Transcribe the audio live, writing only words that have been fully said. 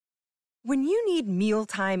When you need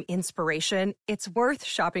mealtime inspiration, it's worth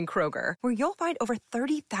shopping Kroger, where you'll find over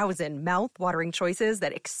 30,000 mouth-watering choices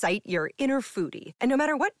that excite your inner foodie. And no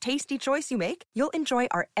matter what tasty choice you make, you'll enjoy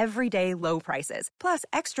our everyday low prices, plus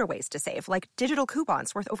extra ways to save, like digital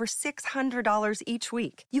coupons worth over $600 each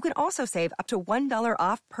week. You can also save up to $1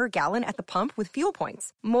 off per gallon at the pump with fuel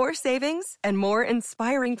points. More savings and more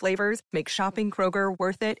inspiring flavors make shopping Kroger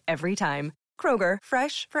worth it every time. Kroger,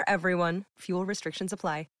 fresh for everyone. Fuel restrictions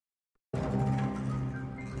apply.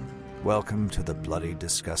 Welcome to the Bloody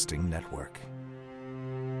Disgusting Network.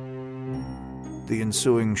 The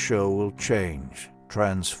ensuing show will change,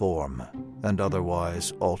 transform, and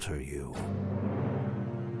otherwise alter you.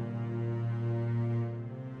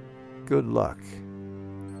 Good luck.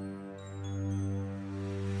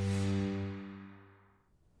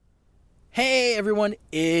 Hey everyone,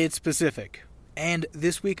 it's Pacific, and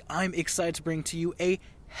this week I'm excited to bring to you a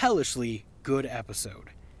hellishly good episode.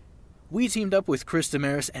 We teamed up with Chris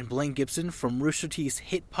Damaris and Blaine Gibson from Rooster Teeth's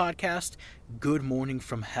hit podcast, Good Morning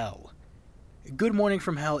from Hell. Good Morning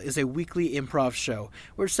from Hell is a weekly improv show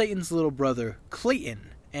where Satan's little brother, Clayton,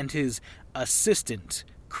 and his assistant,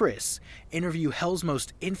 Chris, interview Hell's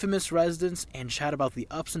most infamous residents and chat about the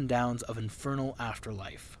ups and downs of infernal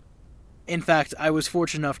afterlife. In fact, I was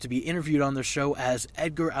fortunate enough to be interviewed on their show as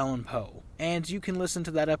Edgar Allan Poe, and you can listen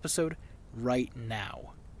to that episode right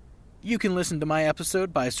now. You can listen to my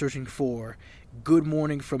episode by searching for Good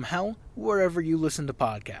Morning from Hell wherever you listen to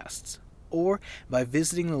podcasts, or by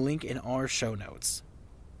visiting the link in our show notes.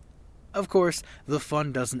 Of course, the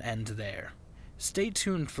fun doesn't end there. Stay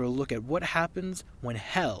tuned for a look at what happens when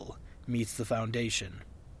Hell meets the Foundation.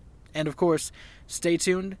 And of course, stay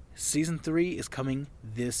tuned, Season 3 is coming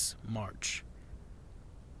this March.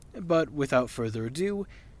 But without further ado,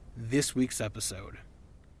 this week's episode.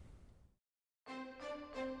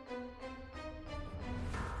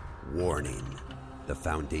 Warning. The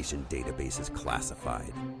Foundation database is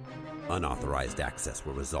classified. Unauthorized access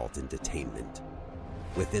will result in detainment.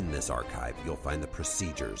 Within this archive, you'll find the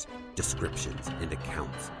procedures, descriptions, and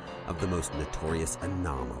accounts of the most notorious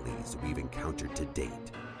anomalies we've encountered to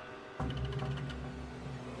date.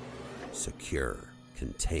 Secure,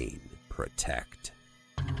 contain, protect.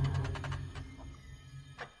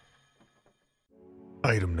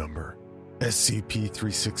 Item number,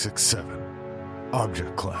 SCP-3667.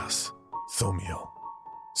 Object Class, Thomiel.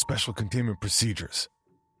 Special Containment Procedures.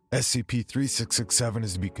 SCP-3667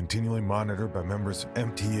 is to be continually monitored by members of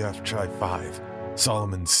MTF Chi-5,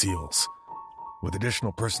 Solomon SEALs, with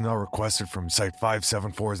additional personnel requested from Site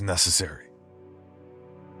 574 as necessary.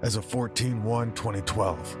 As of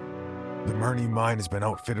 14/1/2012, the Murney mine has been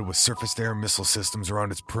outfitted with surface-to-air missile systems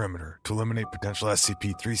around its perimeter to eliminate potential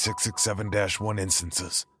SCP-3667-1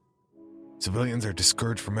 instances. Civilians are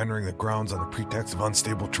discouraged from entering the grounds on the pretext of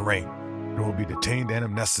unstable terrain and will be detained and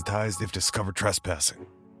amnesticized if discovered trespassing.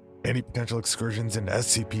 Any potential excursions into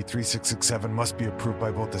SCP-3667 must be approved by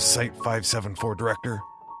both the Site 574 Director,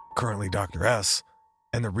 currently Dr. S.,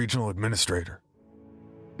 and the Regional Administrator.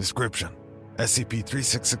 Description: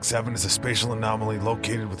 SCP-3667 is a spatial anomaly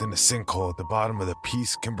located within a sinkhole at the bottom of the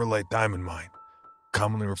Peace Kimberlite Diamond Mine,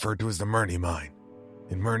 commonly referred to as the Murney Mine,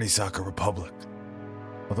 in Murni-Saka Republic.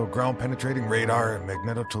 Although ground-penetrating radar and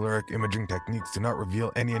magnetotelluric imaging techniques do not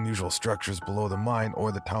reveal any unusual structures below the mine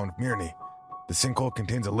or the town of Mirny, the sinkhole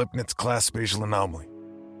contains a Lipnitz-class spatial anomaly,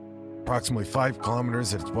 approximately 5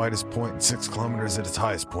 kilometers at its widest point and 6 kilometers at its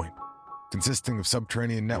highest point, consisting of a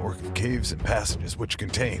subterranean network of caves and passages which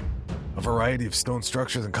contain a variety of stone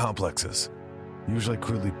structures and complexes, usually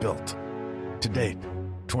crudely built. To date,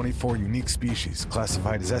 24 unique species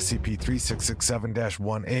classified as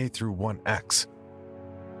SCP-3667-1A through 1X.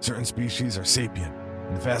 Certain species are sapient,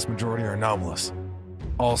 and the vast majority are anomalous.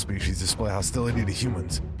 All species display hostility to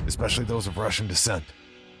humans, especially those of Russian descent.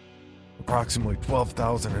 Approximately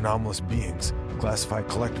 12,000 anomalous beings classified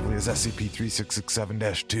collectively as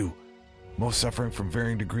SCP-3667-2, most suffering from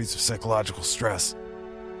varying degrees of psychological stress.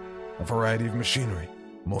 A variety of machinery,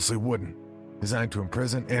 mostly wooden, designed to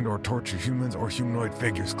imprison and or torture humans or humanoid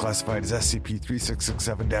figures classified as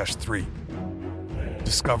SCP-3667-3.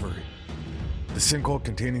 Discovery. The sinkhole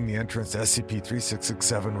containing the entrance to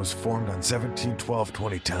SCP-3667 was formed on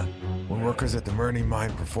 17/12/2010, when workers at the Murney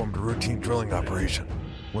mine performed a routine drilling operation,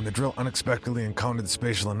 when the drill unexpectedly encountered the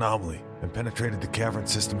spatial anomaly and penetrated the cavern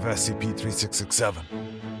system of SCP-3667.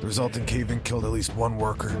 The resulting cave-in killed at least one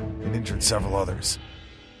worker and injured several others.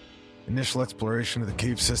 Initial exploration of the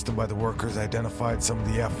cave system by the workers identified some of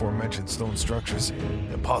the aforementioned stone structures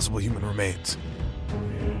and possible human remains.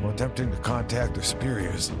 While attempting to contact their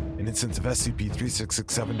superiors, an instance of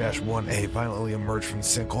SCP-3667-1A violently emerged from the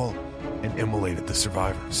sinkhole and immolated the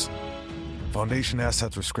survivors. Foundation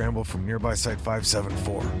assets were scrambled from nearby Site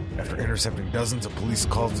 574 after intercepting dozens of police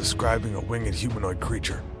calls describing a winged humanoid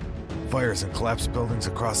creature. Fires and collapsed buildings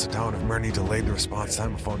across the town of Murney delayed the response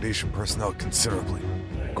time of Foundation personnel considerably.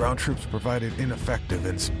 Ground troops provided ineffective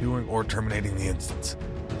in subduing or terminating the instance,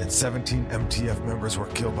 and 17 MTF members were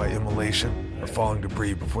killed by immolation or falling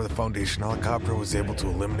debris before the Foundation helicopter was able to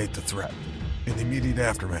eliminate the threat. In the immediate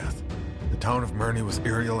aftermath, the town of Murney was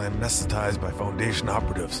aerial anesthetized by Foundation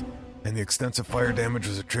operatives, and the extensive fire damage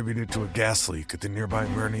was attributed to a gas leak at the nearby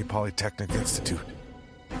Murney Polytechnic Institute.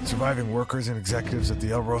 Surviving workers and executives at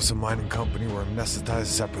the El Rosa Mining Company were anesthetized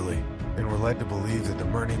separately and were led to believe that the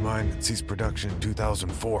Murney mine had ceased production in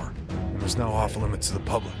 2004 and was now off limits to the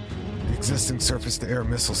public. The existing surface-to-air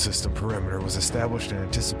missile system perimeter was established in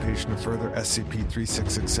anticipation of further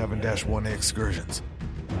SCP-3667-1A excursions,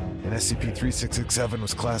 and SCP-3667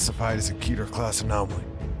 was classified as a Keter-class anomaly.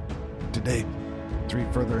 To date, 3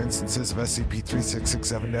 further instances of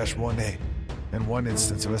SCP-3667-1A and 1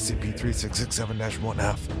 instance of SCP-3667-1F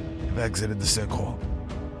have exited the sinkhole.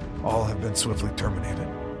 All have been swiftly terminated.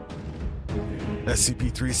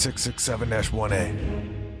 SCP-3667-1A.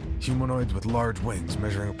 Humanoids with large wings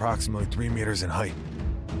measuring approximately 3 meters in height.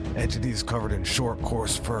 Entities covered in short,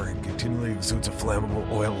 coarse fur and continually exudes a flammable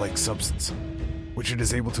oil-like substance, which it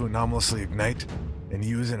is able to anomalously ignite and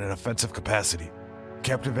use in an offensive capacity.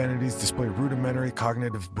 Captive entities display rudimentary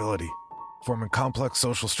cognitive ability, forming complex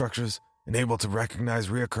social structures and able to recognize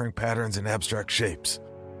recurring patterns and abstract shapes.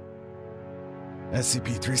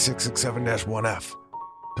 SCP-3667-1F,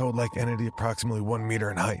 toad-like entity approximately 1 meter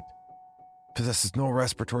in height, possesses no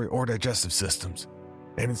respiratory or digestive systems,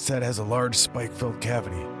 and instead has a large spike-filled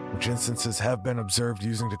cavity, which instances have been observed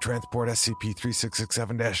using to transport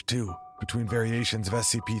SCP-3667-2 between variations of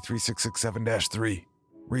SCP-3667-3.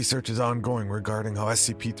 Research is ongoing regarding how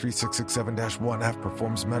SCP-3667-1F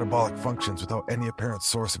performs metabolic functions without any apparent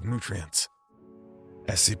source of nutrients.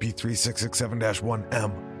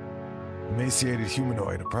 SCP-3667-1M, emaciated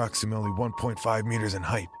humanoid approximately 1.5 meters in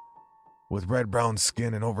height, with red-brown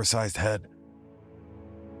skin and oversized head.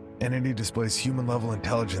 Entity displays human-level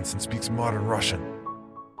intelligence and speaks modern Russian,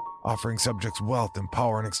 offering subjects wealth and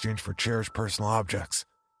power in exchange for cherished personal objects.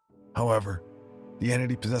 However, the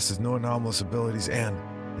entity possesses no anomalous abilities and,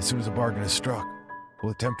 as soon as a bargain is struck,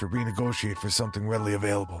 will attempt to renegotiate for something readily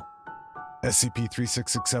available.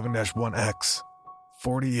 SCP-3667-1X,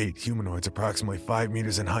 48 humanoids approximately 5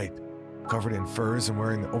 meters in height, covered in furs and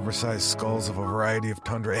wearing the oversized skulls of a variety of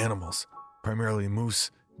tundra animals, primarily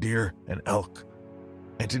moose, deer, and elk.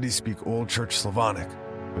 Entities speak Old Church Slavonic,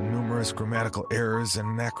 but numerous grammatical errors and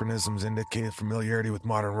anachronisms indicate familiarity with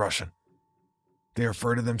modern Russian. They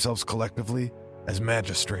refer to themselves collectively as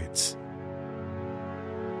magistrates.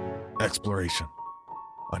 Exploration.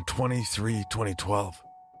 On 23/2012,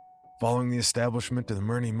 following the establishment of the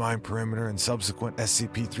Murney mine perimeter and subsequent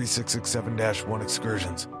SCP-3667-1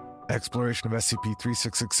 excursions, exploration of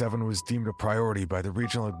SCP-3667 was deemed a priority by the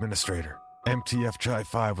regional administrator. MTF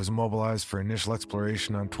Chi-5 was mobilized for initial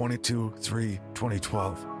exploration on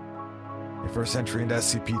 22/3/2012. A first entry into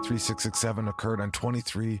SCP-3667 occurred on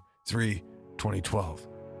 23/3/2012.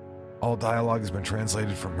 All dialogue has been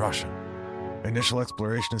translated from Russian. Initial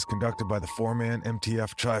exploration is conducted by the 4-man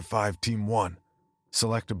MTF Chi-5 Team 1,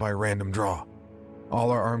 selected by random draw.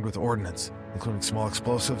 All are armed with ordnance, including small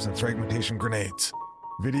explosives and fragmentation grenades.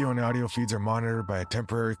 Video and audio feeds are monitored by a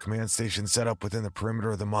temporary command station set up within the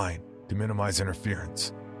perimeter of the mine to minimize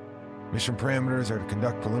interference. Mission parameters are to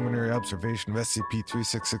conduct preliminary observation of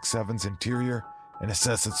SCP-3667's interior and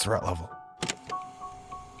assess its threat level.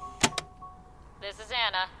 This is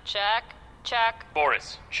Anna. Check. Check.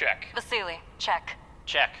 Boris, check. Vasily, check.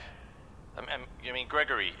 Check. I mean,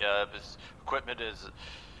 Gregory, this equipment is...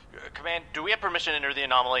 Command, do we have permission to enter the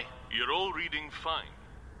anomaly? You're all reading fine.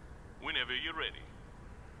 Whenever you're ready.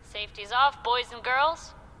 Safety's off, boys and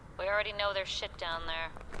girls. We already know there's shit down there.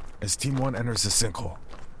 As Team 1 enters the sinkhole,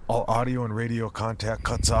 all audio and radio contact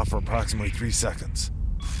cuts off for approximately 3 seconds.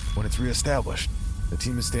 When it's reestablished, the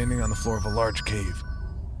team is standing on the floor of a large cave,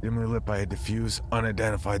 dimly lit by a diffuse,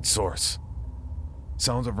 unidentified source.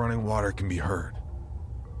 Sounds of running water can be heard.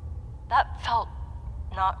 That felt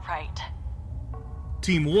not right.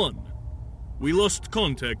 Team 1, we lost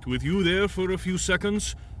contact with you there for a few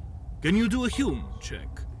seconds. Can you do a Hume check?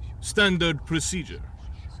 Standard procedure.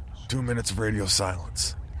 2 minutes of radio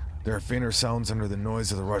silence. There are fainter sounds under the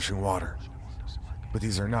noise of the rushing water, but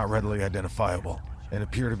these are not readily identifiable and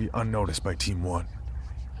appear to be unnoticed by Team 1.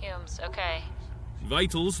 Humes, okay.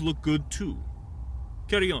 Vitals look good too.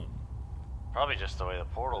 Carry on. Probably just the way the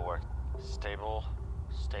portal worked. Stable,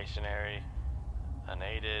 stationary,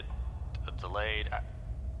 unaided, delayed.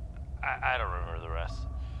 I don't remember the rest.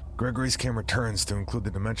 Gregory's camera turns to include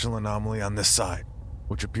the dimensional anomaly on this side,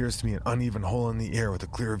 which appears to be an uneven hole in the air with a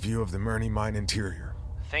clear view of the Murney mine interior.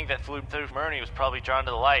 The thing that flew through Murney was probably drawn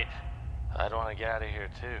to the light. I don't want to get out of here,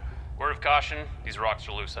 too. Word of caution, these rocks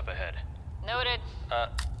are loose up ahead. Noted.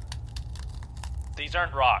 These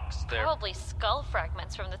aren't rocks. They're... Probably skull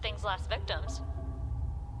fragments from the thing's last victims.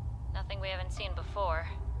 Nothing we haven't seen before.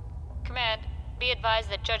 Command, be advised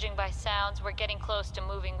that judging by sounds, we're getting close to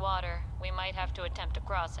moving water. We might have to attempt a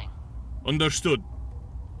crossing. Understood.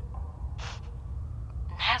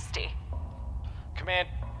 Nasty. Command,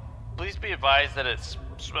 please be advised that it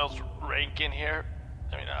smells rank in here.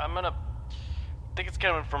 I mean, I think it's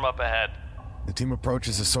coming from up ahead. The team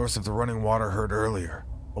approaches the source of the running water heard earlier,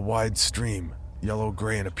 a wide stream,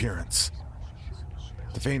 yellow-gray in appearance.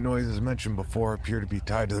 The faint noises mentioned before appear to be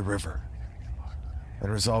tied to the river,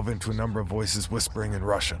 and resolve into a number of voices whispering in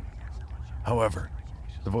Russian. However,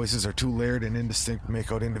 the voices are too layered and indistinct to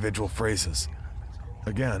make out individual phrases.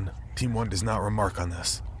 Again, Team 1 does not remark on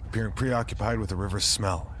this, appearing preoccupied with the river's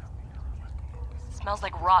smell. Smells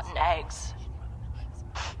like rotten eggs.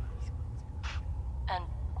 And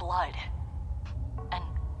blood. And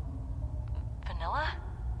vanilla?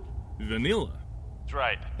 Vanilla? That's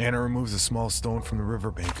right. Anna removes a small stone from the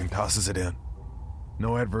riverbank and tosses it in.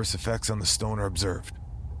 No adverse effects on the stone are observed.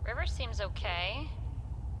 River seems okay.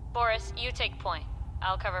 Boris, you take point.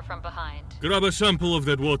 I'll cover from behind. Grab a sample of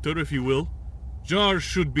that water, if you will. Jars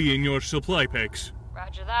should be in your supply packs.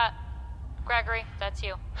 Roger that. Gregory, that's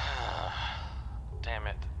you. Damn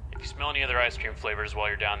it. If you smell any other ice cream flavors while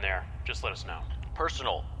you're down there, just let us know.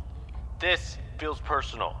 Personal. This feels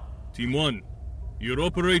personal. Team 1, you're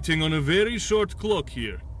operating on a very short clock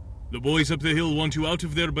here. The boys up the hill want you out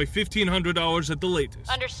of there by 1500 hours at the latest.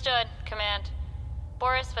 Understood, Command.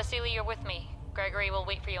 Boris, Vasily, you're with me. Gregory will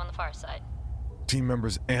wait for you on the far side. Team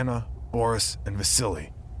members Anna, Boris, and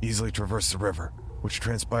Vasily easily traverse the river, which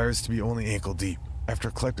transpires to be only ankle deep. After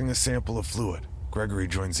collecting a sample of fluid, Gregory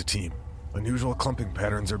joins the team. Unusual clumping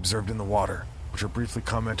patterns are observed in the water, which are briefly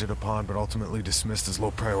commented upon but ultimately dismissed as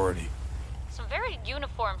low priority. Some very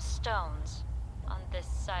uniform stones on this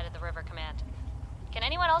side of the river, Command. Can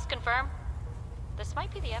anyone else confirm? This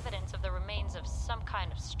might be the evidence of the remains of some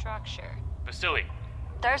kind of structure. Vasily.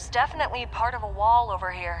 There's definitely part of a wall over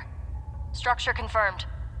here. Structure confirmed.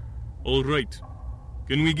 All right.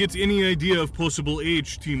 Can we get any idea of possible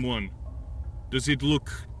age, Team 1? Does it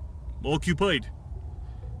look occupied?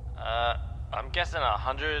 I'm guessing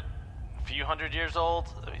a few hundred years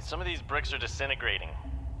old. I mean, some of these bricks are disintegrating.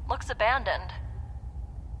 Looks abandoned.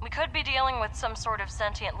 We could be dealing with some sort of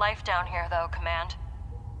sentient life down here, though, Command.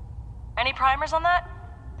 Any primers on that?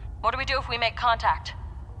 What do we do if we make contact?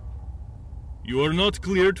 You are not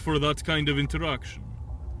cleared for that kind of interaction.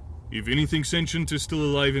 If anything sentient is still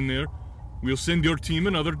alive in there, we'll send your team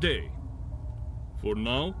another day. For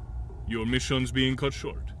now, your mission's being cut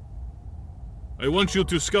short. I want you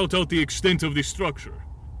to scout out the extent of the structure,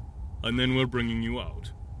 and then we're bringing you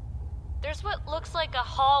out. There's what looks like a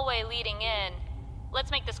hallway leading in.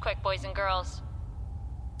 Let's make this quick, boys and girls.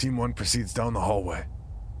 Team 1 proceeds down the hallway.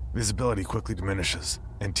 Visibility quickly diminishes,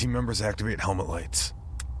 and team members activate helmet lights.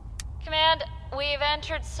 Command, we've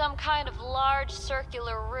entered some kind of large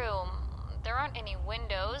circular room. There aren't any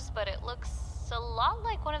windows, but it looks a lot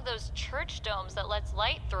like one of those church domes that lets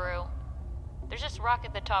light through. There's just rock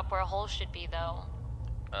at the top where a hole should be, though.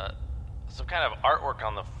 Some kind of artwork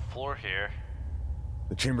on the floor here.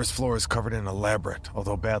 The chamber's floor is covered in elaborate,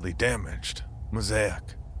 although badly damaged,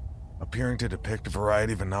 mosaic, appearing to depict a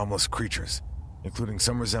variety of anomalous creatures, including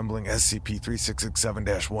some resembling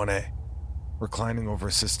SCP-3667-1A, reclining over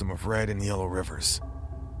a system of red and yellow rivers.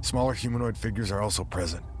 Smaller humanoid figures are also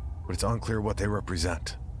present, but it's unclear what they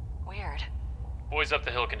represent. Weird. Boys up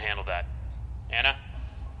the hill can handle that. Anna?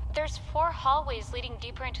 There's 4 hallways leading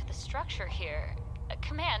deeper into the structure here.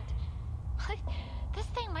 Command, this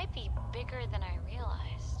thing might be bigger than I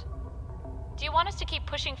realized. Do you want us to keep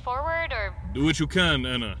pushing forward, or...? Do what you can,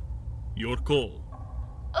 Anna. Your call.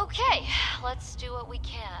 Okay, let's do what we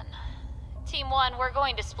can. Team 1, we're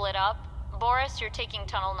going to split up. Boris, you're taking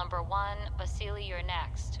tunnel number 1. Vasily, you're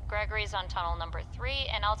next. Gregory's on tunnel number 3,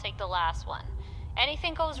 and I'll take the last one.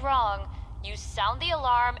 Anything goes wrong, you sound the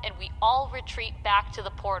alarm, and we all retreat back to the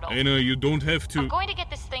portal. Anna, you don't have to... I'm going to get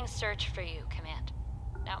this thing searched for you, Command.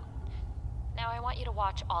 Now I want you to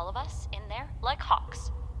watch all of us in there like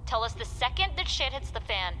hawks. Tell us the second that shit hits the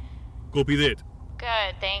fan. Copy that.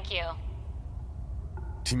 Good, thank you.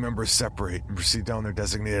 Team members separate and proceed down their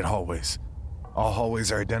designated hallways. All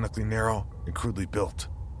hallways are identically narrow and crudely built.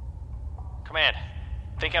 Command,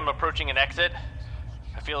 think I'm approaching an exit?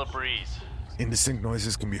 I feel a breeze. Indistinct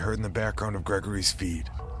noises can be heard in the background of Gregory's feed.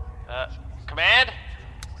 Command?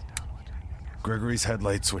 Gregory's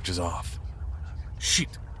headlight switches off.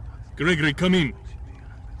 Shit! Gregory, come in!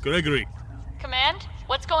 Gregory! Command?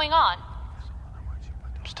 What's going on?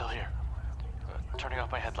 I'm still here. Turning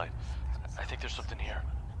off my headlight. I think there's something here.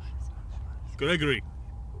 Gregory,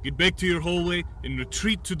 get back to your hallway and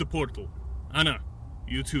retreat to the portal. Anna,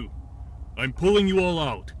 you too. I'm pulling you all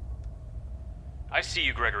out. I see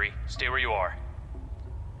you, Gregory. Stay where you are.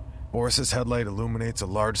 Boris's headlight illuminates a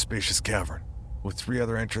large, spacious cavern, with 3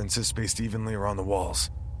 other entrances spaced evenly around the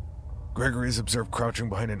walls. Gregory is observed crouching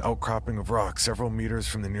behind an outcropping of rock several meters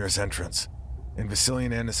from the nearest entrance, and Vasily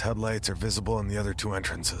and Anna's headlights are visible in the other 2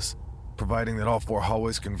 entrances, providing that all 4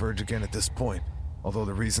 hallways converge again at this point, although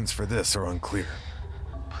the reasons for this are unclear.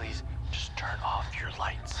 Please, just turn off your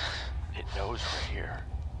lights. It knows we're here.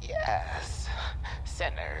 Yes,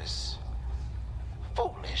 sinners.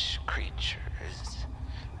 Foolish creatures.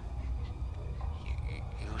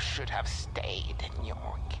 You should have stayed in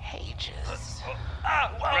your cages.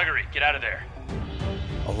 Gregory, get out of there.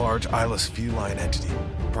 A large eyeless feline entity,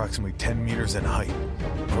 approximately 10 meters in height,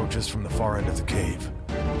 approaches from the far end of the cave.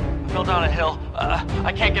 I fell down a hill.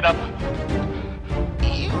 I can't get up.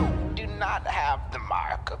 You do not have the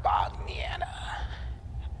mark upon me, Anna.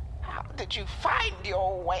 How did you find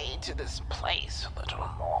your way to this place, little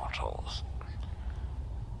mortals?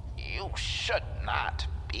 You should not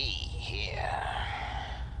be here.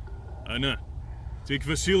 Anna, take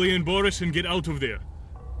Vasily and Boris and get out of there.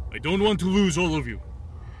 I don't want to lose all of you.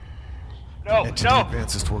 No, Entity no!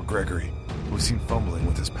 advances toward Gregory, who is seen fumbling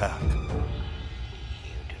with his pack. You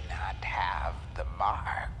do not have the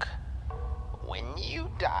mark. When you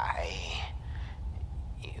die,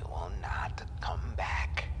 you will not come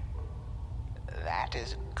back. That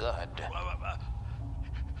is good.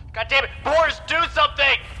 God damn it! Boris, do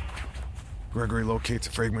something! Gregory locates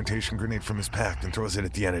a fragmentation grenade from his pack and throws it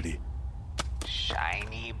at the entity.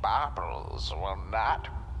 Shiny baubles will not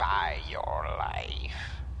buy your life.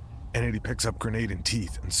 Entity picks up grenade in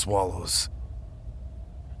teeth and swallows.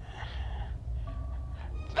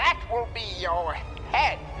 That will be your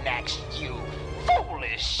head next, you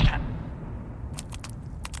foolish.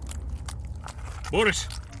 Boris!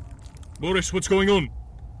 Boris, what's going on?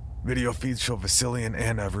 Video feeds show Vasily and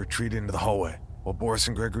Anna have retreated into the hallway, while Boris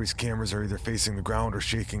and Gregory's cameras are either facing the ground or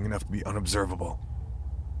shaking enough to be unobservable.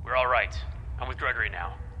 We're all right. I'm with Gregory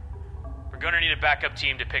now. We're gonna need a backup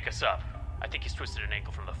team to pick us up. I think he's twisted an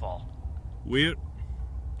ankle from the fall.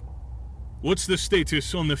 What's the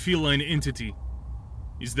status on the feline entity?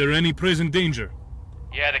 Is there any present danger?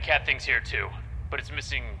 Yeah, the cat thing's here too, but it's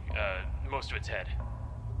missing, most of its head.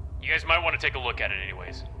 You guys might want to take a look at it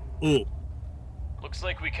anyways. Oh. Looks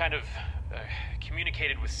like we kind of,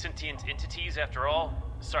 communicated with sentient entities after all.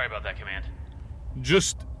 Sorry about that, Command.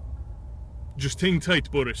 Just hang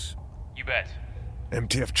tight, Boris. You bet.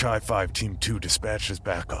 MTF Chi-5 Team 2 dispatches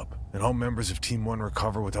backup, and all members of Team 1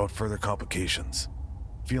 recover without further complications.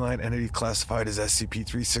 Feline entity classified as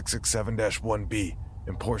SCP-3667-1B,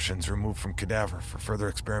 and portions removed from cadaver for further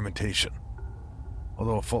experimentation.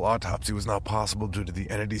 Although a full autopsy was not possible due to the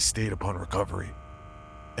entity's state upon recovery.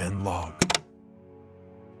 End log.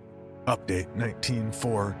 Update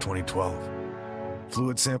 19/4/2012.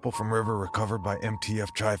 Fluid sample from river recovered by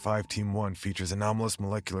MTF Chi-5 Team 1 features anomalous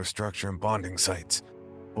molecular structure and bonding sites.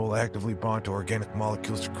 Will actively bond to organic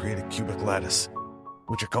molecules to create a cubic lattice,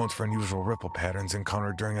 which accounts for unusual ripple patterns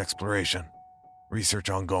encountered during exploration. Research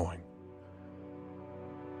ongoing.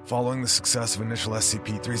 Following the success of initial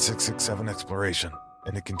SCP-3667 exploration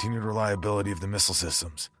and the continued reliability of the missile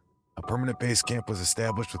systems, a permanent base camp was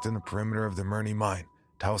established within the perimeter of the Murney mine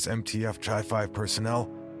to house MTF Chi-5 personnel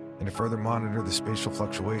and to further monitor the spatial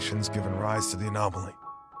fluctuations given rise to the anomaly.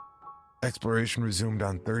 Exploration resumed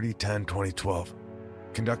on 30/10/2012,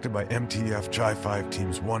 conducted by MTF Chi-5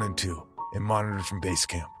 Teams 1 and 2 and monitored from base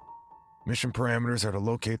camp. Mission parameters are to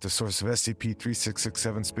locate the source of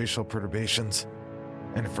SCP-3667 spatial perturbations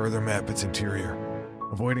and to further map its interior,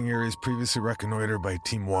 avoiding areas previously reconnoitered by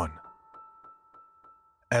Team 1.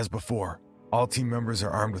 As before, all team members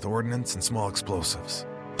are armed with ordnance and small explosives.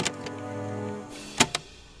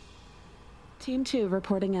 Team 2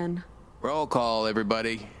 reporting in. Roll call,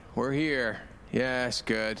 everybody. We're here. Yes,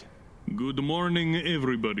 good. Good morning,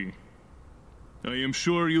 everybody. I am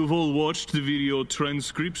sure you've all watched the video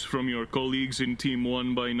transcripts from your colleagues in Team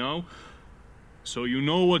 1 by now, so you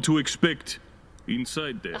know what to expect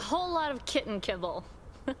inside there. A whole lot of kitten kibble.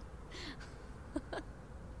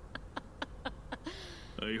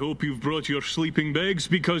 I hope you've brought your sleeping bags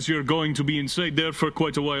because you're going to be inside there for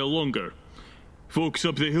quite a while longer. Folks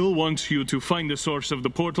up the hill want you to find the source of the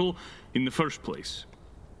portal in the first place.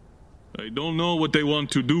 I don't know what they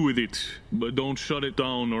want to do with it, but don't shut it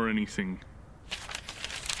down or anything.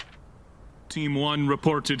 Team 1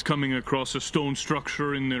 reported coming across a stone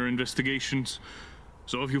structure in their investigations,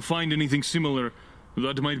 so if you find anything similar,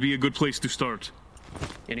 that might be a good place to start.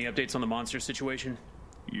 Any updates on the monster situation?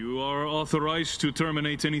 You are authorized to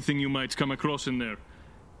terminate anything you might come across in there.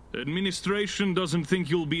 Administration doesn't think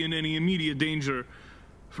you'll be in any immediate danger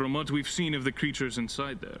from what we've seen of the creatures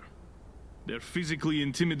inside there. They're physically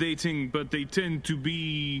intimidating, but they tend to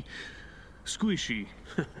be squishy.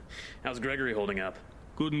 How's Gregory holding up?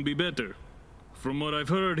 Couldn't be better. From what I've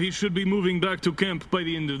heard, he should be moving back to camp by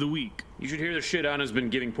the end of the week. You should hear the shit Anna's been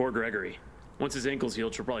giving poor Gregory. Once his ankle's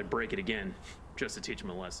healed, she'll probably break it again, just to teach him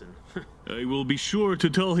a lesson. I will be sure to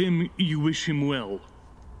tell him you wish him well.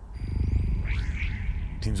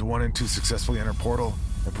 Teams 1 and 2 successfully enter portal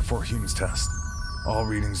and perform Hume's test. All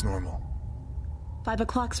readings normal. 5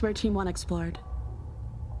 o'clock's where Team 1 explored.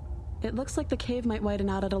 It looks like the cave might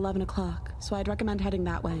widen out at 11 o'clock, so I'd recommend heading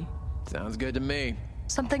that way. Sounds good to me.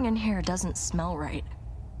 Something in here doesn't smell right.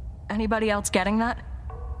 Anybody else getting that?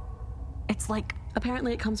 It's like...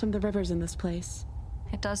 Apparently it comes from the rivers in this place.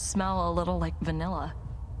 It does smell a little like vanilla.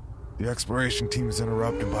 The exploration team is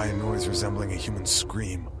interrupted by a noise resembling a human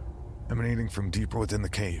scream, emanating from deeper within the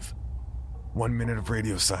cave. 1 minute of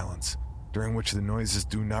radio silence, during which the noises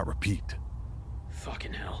do not repeat.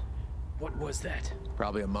 Fucking hell. What was that?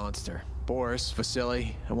 Probably a monster. Boris,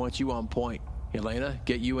 Vasily, I want you on point. Elena,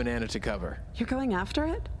 get you and Anna to cover. You're going after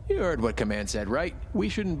it? You heard what Command said, right? We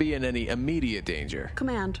shouldn't be in any immediate danger.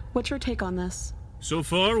 Command, what's your take on this? So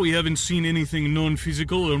far, we haven't seen anything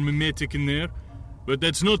non-physical or mimetic in there, but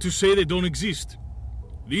that's not to say they don't exist.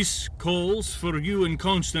 This calls for you and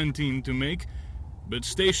Constantine to make, but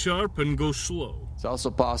stay sharp and go slow. It's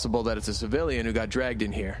also possible that it's a civilian who got dragged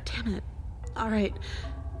in here. Damn it. All right.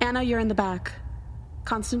 Anna, you're in the back.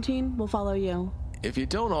 Constantine, we'll follow you. If you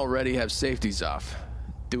don't already have safeties off,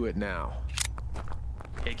 do it now.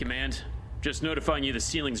 Hey, Command. Just notifying you the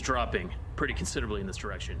ceiling's dropping pretty considerably in this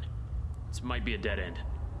direction. This might be a dead end.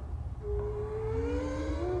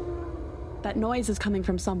 That noise is coming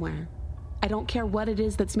from somewhere. I don't care what it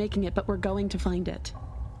is that's making it, but we're going to find it.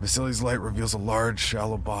 Vasily's light reveals a large,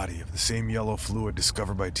 shallow body of the same yellow fluid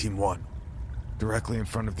discovered by Team 1, directly in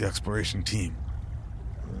front of the exploration team.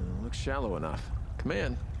 Looks shallow enough.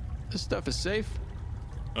 Command, this stuff is safe?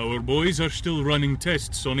 Our boys are still running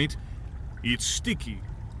tests on it. It's sticky,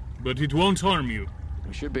 but it won't harm you.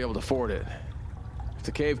 We should be able to ford it. If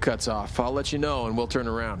the cave cuts off, I'll let you know and we'll turn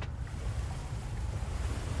around.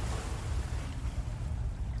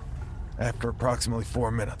 After approximately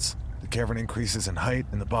 4 minutes, the cavern increases in height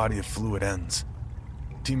and the body of fluid ends.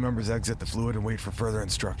 Team members exit the fluid and wait for further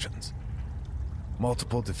instructions.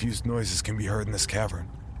 Multiple diffused noises can be heard in this cavern,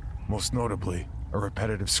 most notably a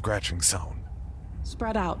repetitive scratching sound.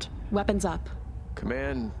 Spread out. Weapons up.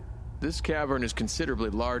 Command, this cavern is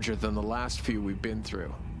considerably larger than the last few we've been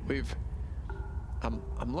through.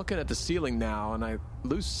 I'm looking at the ceiling now, and I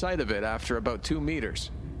lose sight of it after about 2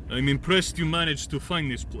 meters. I'm impressed you managed to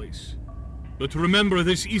find this place. But remember,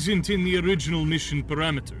 this isn't in the original mission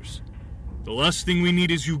parameters. The last thing we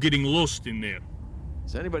need is you getting lost in there.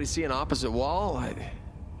 Does anybody see an opposite wall? I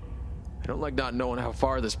don't like not knowing how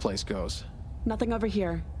far this place goes. Nothing over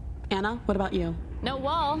here. Anna, what about you? No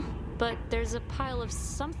wall, but there's a pile of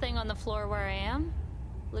something on the floor where I am.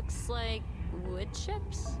 Looks like wood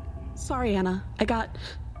chips? Sorry, Anna. I got...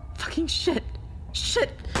 fucking shit.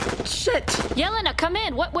 Shit! Yelena, come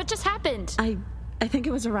in! What just happened? I think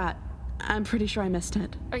it was a rat. I'm pretty sure I missed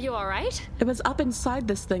it. Are you alright? It was up inside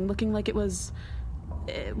this thing, looking like it was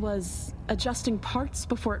adjusting parts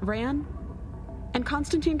before it ran. And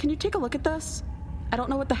Constantine, can you take a look at this? I don't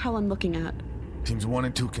know what the hell I'm looking at. Teams 1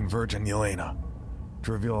 and 2 converge on Yelena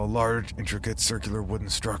to reveal a large, intricate, circular wooden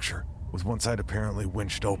structure, with one side apparently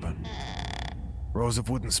winched open. Rows of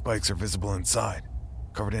wooden spikes are visible inside,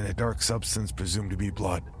 covered in a dark substance presumed to be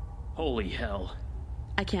blood. Holy hell.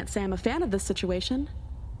 I can't say I'm a fan of this situation.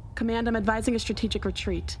 Command, I'm advising a strategic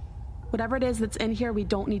retreat. Whatever it is that's in here, we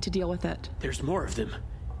don't need to deal with it. There's more of them.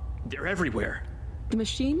 They're everywhere. The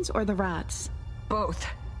machines or the rats? Both.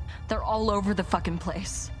 They're all over the fucking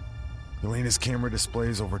place. Yelena's camera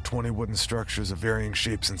displays over 20 wooden structures of varying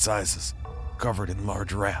shapes and sizes, covered in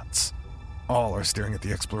large rats. All are staring at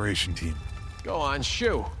the exploration team. Go on,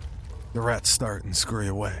 shoo! The rats start and scurry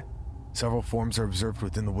away. Several forms are observed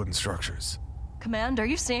within the wooden structures. Command, are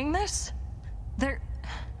you seeing this? There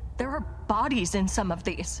are bodies in some of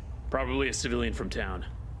these. Probably a civilian from town.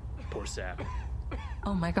 Poor sap.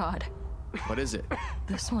 Oh my god. What is it?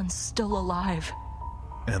 This one's still alive.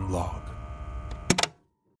 End log.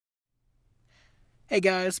 Hey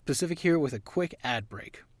guys, Pacific here with a quick ad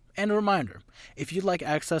break. And a reminder, if you'd like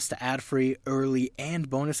access to ad-free, early, and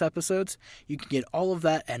bonus episodes, you can get all of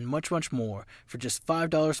that and much, much more for just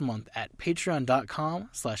 $5 a month at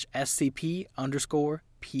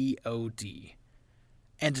patreon.com/SCP_POD.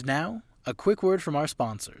 And now, a quick word from our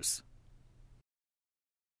sponsors.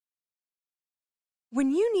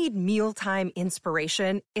 When you need mealtime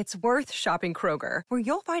inspiration, it's worth shopping Kroger, where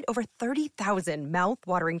you'll find over 30,000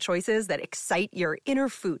 mouth-watering choices that excite your inner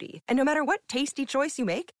foodie. And no matter what tasty choice you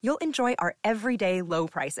make, you'll enjoy our everyday low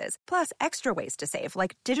prices, plus extra ways to save,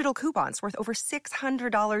 like digital coupons worth over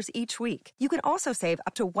 $600 each week. You can also save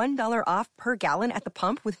up to $1 off per gallon at the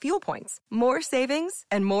pump with fuel points. More savings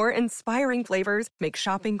and more inspiring flavors make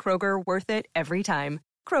shopping Kroger worth it every time.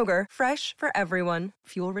 Kroger, fresh for everyone.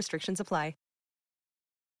 Fuel restrictions apply.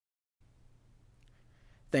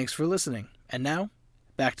 Thanks for listening. And now,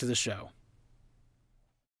 back to the show.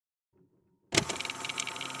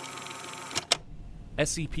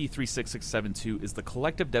 SCP-36672 is the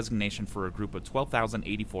collective designation for a group of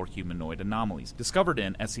 12,084 humanoid anomalies discovered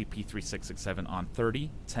in SCP-3667 on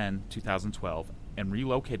 30/10/2012 and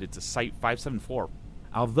relocated to Site-574.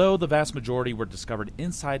 Although the vast majority were discovered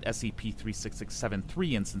inside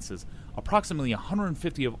SCP-3667-3 instances, approximately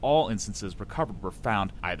 150 of all instances recovered were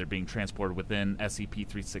found either being transported within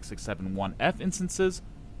SCP-3667-1F instances,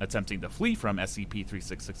 attempting to flee from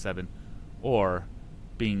SCP-3667, or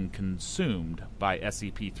being consumed by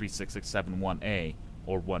SCP-3667-1A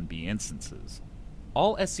or 1B instances.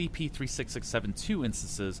 All SCP-3667-2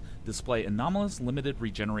 instances display anomalous limited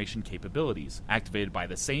regeneration capabilities, activated by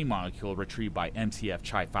the same molecule retrieved by MTF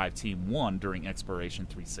Chi-5 Team 1 during Exploration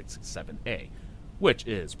 3667-A, which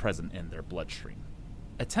is present in their bloodstream.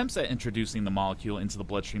 Attempts at introducing the molecule into the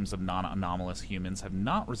bloodstreams of non-anomalous humans have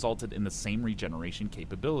not resulted in the same regeneration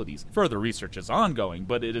capabilities. Further research is ongoing,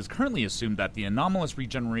 but it is currently assumed that the anomalous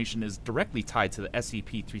regeneration is directly tied to the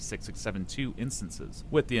SCP-3667-2 instances,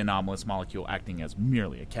 with the anomalous molecule acting as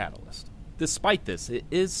merely a catalyst. Despite this, it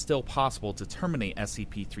is still possible to terminate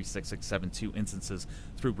SCP-3667-2 instances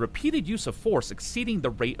through repeated use of force exceeding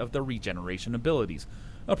the rate of their regeneration abilities,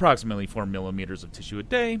 approximately 4 millimeters of tissue a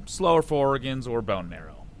day, slower for organs or bone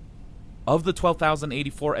marrow. Of the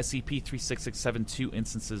 12,084 SCP-3667-2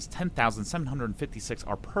 instances, 10,756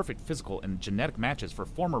 are perfect physical and genetic matches for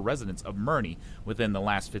former residents of Murney within the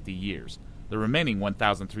last 50 years. The remaining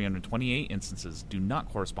 1,328 instances do not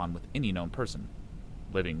correspond with any known person,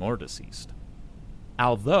 living or deceased.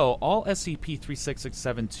 Although all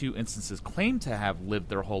SCP-3667-2 instances claim to have lived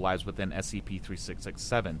their whole lives within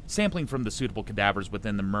SCP-3667, sampling from the suitable cadavers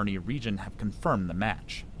within the Murney region have confirmed the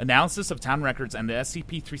match. Analysis of town records and the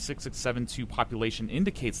SCP-3667-2 population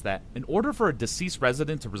indicates that, in order for a deceased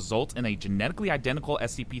resident to result in a genetically identical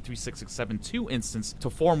SCP-3667-2 instance to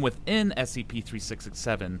form within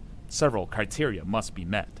SCP-3667, several criteria must be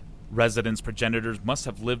met. Residents' progenitors must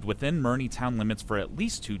have lived within Murney town limits for at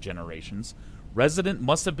least 2 generations. Resident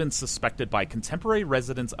must have been suspected by contemporary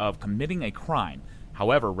residents of committing a crime.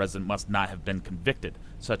 However, resident must not have been convicted,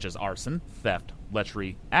 such as arson, theft,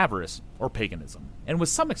 lechery, avarice, or paganism. And with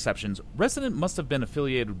some exceptions, resident must have been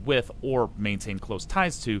affiliated with or maintain close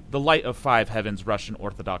ties to the Light of Five Heavens Russian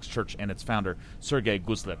Orthodox Church and its founder, Sergei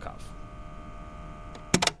Guslyakov.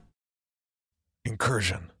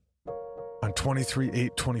 Incursion. On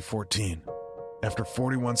 23/8/2014, after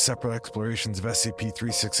 41 separate explorations of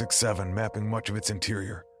SCP-3667 mapping much of its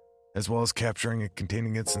interior, as well as capturing and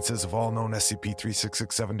containing instances of all known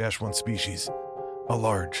SCP-3667-1 species, a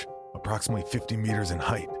large, approximately 50 meters in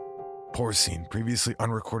height, porcine, previously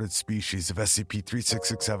unrecorded species of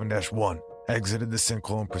SCP-3667-1 exited the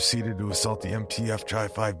sinkhole and proceeded to assault the MTF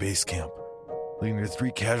Chi-5 base camp, leading to 3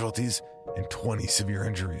 casualties and 20 severe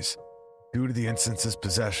injuries. Due to the instance's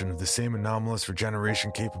possession of the same anomalous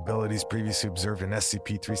regeneration capabilities previously observed in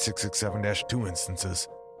SCP-3667-2 instances,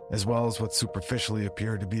 as well as what superficially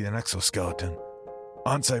appeared to be an exoskeleton,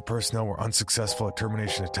 on-site personnel were unsuccessful at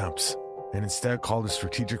termination attempts, and instead called a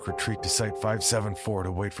strategic retreat to Site-574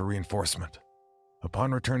 to wait for reinforcement.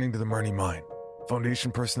 Upon returning to the Murney mine,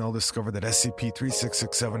 Foundation personnel discovered that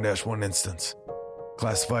SCP-3667-1 instance,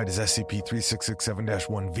 classified as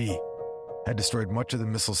SCP-3667-1V, had destroyed much of the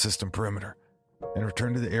missile system perimeter and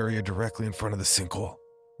returned to the area directly in front of the sinkhole,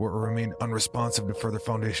 where it remained unresponsive to further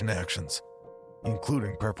Foundation actions,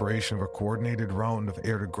 including preparation of a coordinated round of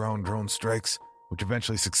air-to-ground drone strikes, which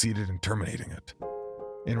eventually succeeded in terminating it.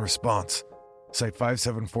 In response,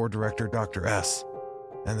 Site-574 Director Dr. S.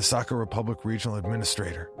 and the Sakha Republic Regional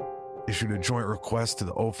Administrator issued a joint request to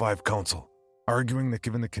the O5 Council arguing that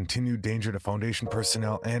given the continued danger to Foundation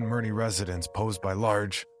personnel and Murney residents posed by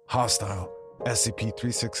large, hostile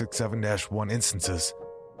SCP-3667-1 instances,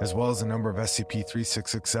 as well as the number of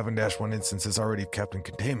SCP-3667-1 instances already kept in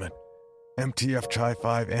containment, MTF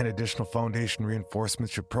Chi-5 and additional Foundation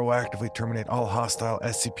reinforcements should proactively terminate all hostile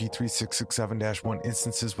SCP-3667-1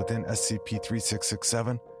 instances within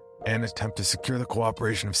SCP-3667 and attempt to secure the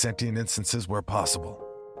cooperation of sentient instances where possible.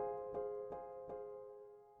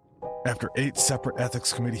 After 8 separate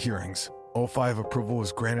Ethics Committee hearings, O5 approval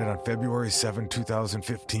was granted on February 7,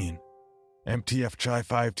 2015. MTF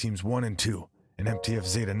Chi-5 Teams 1 and 2 and MTF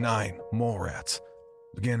Zeta-9 Mole Rats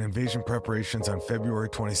began invasion preparations on February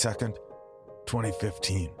 22,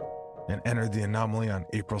 2015, and entered the anomaly on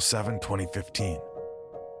April 7, 2015.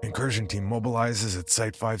 Incursion Team mobilizes at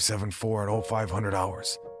Site 574 at 0500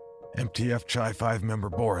 hours. MTF Chi-5 member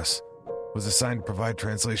Boris was assigned to provide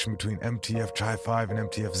translation between MTF Chi-5 and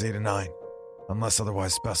MTF Zeta-9, unless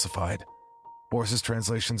otherwise specified. Boris's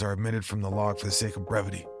translations are omitted from the log for the sake of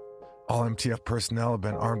brevity. All MTF personnel have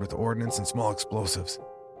been armed with ordnance and small explosives,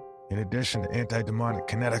 in addition to anti-demonic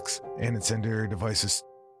kinetics and incendiary devices.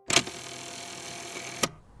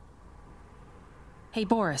 Hey,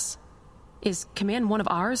 Boris. Is Command one of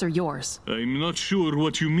ours or yours? I'm not sure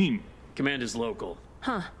what you mean. Command is local.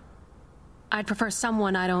 Huh. I'd prefer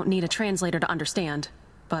someone I don't need a translator to understand,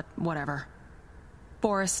 but whatever.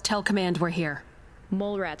 Boris, tell Command we're here.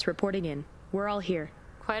 Mole Rats reporting in. We're all here.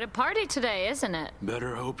 Quite a party today, isn't it?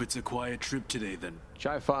 Better hope it's a quiet trip today then.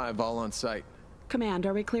 Chi-5 all on site. Command,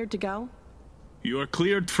 are we cleared to go? You are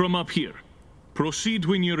cleared from up here. Proceed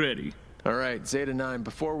when you're ready. All right, Zeta-9,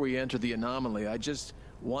 before we enter the anomaly, I just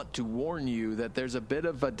want to warn you that there's a bit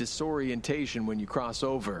of a disorientation when you cross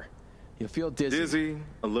over. You'll feel dizzy. Dizzy,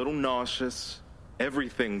 a little nauseous,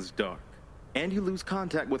 everything's dark. And you lose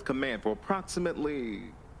contact with Command for approximately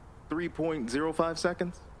 3.05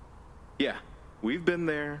 seconds? Yeah, we've been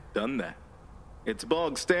there, done that. It's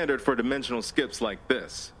bog standard for dimensional skips like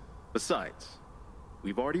this. Besides,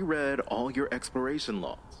 we've already read all your exploration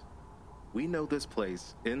logs. We know this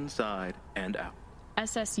place inside and out.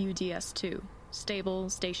 SSUDS-2. Stable,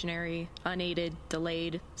 stationary, unaided,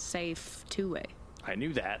 delayed, safe, two-way. I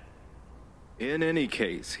knew that. In any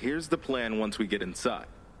case, here's the plan once we get inside.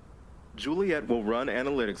 Juliet will run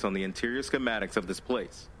analytics on the interior schematics of this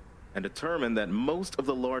place and determine that most of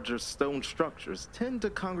the larger stone structures tend to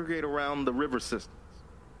congregate around the river systems.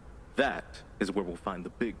 That is where we'll find the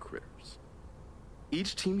big critters.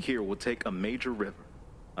 Each team here will take a major river.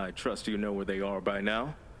 I trust you know where they are by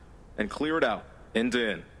now. And clear it out, end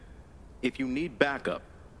to end. If you need backup,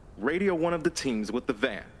 radio one of the teams with the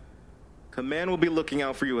van. Command will be looking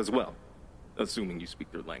out for you as well, assuming you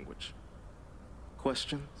speak their language.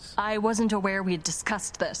 Questions? I wasn't aware we had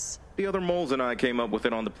discussed this. The other moles and I came up with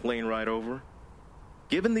it on the plane ride over.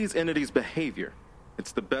 Given these entities' behavior,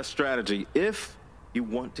 it's the best strategy if you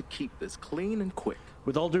want to keep this clean and quick.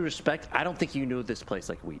 With all due respect, I don't think you know this place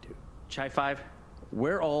like we do. Chi-5,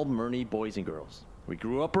 we're all Murney boys and girls. We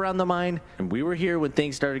grew up around the mine, and we were here when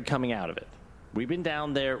things started coming out of it. We've been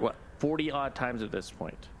down there, 40-odd times at this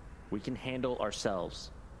point. We can handle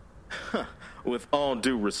ourselves. With all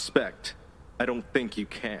due respect, I don't think you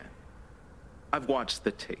can. I've watched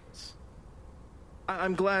the tapes.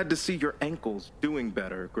 I'm glad to see your ankles doing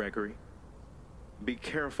better, Gregory. Be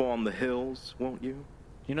careful on the hills, won't you?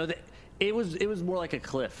 You know, it was more like a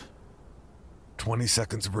cliff. 20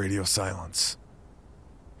 seconds of radio silence.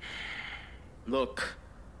 Look,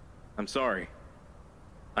 I'm sorry.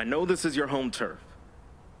 I know this is your home turf,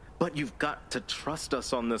 but you've got to trust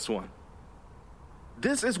us on this one.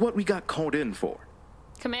 This is what we got called in for.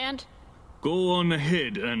 Command? Go on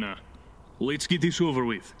ahead, Anna. Let's get this over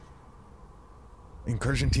with.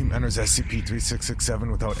 Incursion Team enters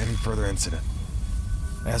SCP-3667 without any further incident.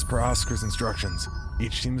 As per Oscar's instructions,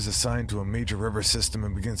 each team is assigned to a major river system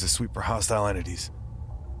and begins a sweep for hostile entities.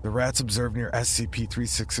 The rats observed near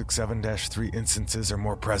SCP-3667-3 instances are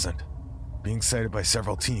more present, being sighted by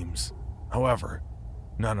several teams. However,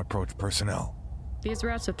 none approach personnel. These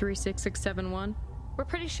rats are 36671? We're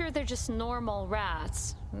pretty sure they're just normal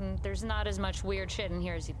rats. There's not as much weird shit in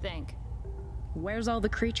here as you think. Where's all the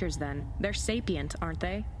creatures then? They're sapient, aren't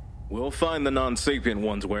they? We'll find the non-sapient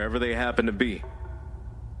ones wherever they happen to be.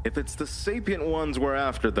 If it's the sapient ones we're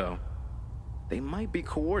after, though, they might be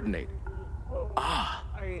coordinated.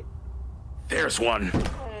 There's one.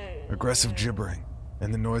 Aggressive gibbering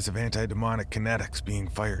and the noise of anti-demonic kinetics being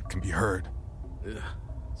fired can be heard. Ugh.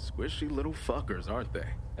 Squishy little fuckers, aren't they?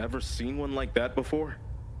 Ever seen one like that before?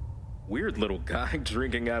 Weird little guy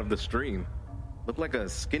drinking out of the stream. Looked like a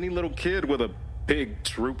skinny little kid with a big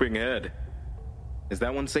drooping head. Is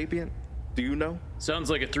that one sapient? Do you know? Sounds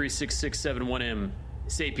like a 36671M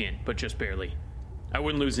sapient, but just barely. I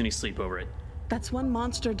wouldn't lose any sleep over it. That's one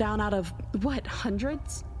monster down out of, what,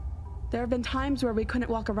 hundreds? There have been times where we couldn't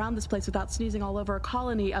walk around this place without sneezing all over a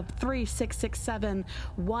colony of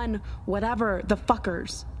 36671 whatever the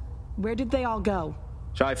fuckers. Where did they all go?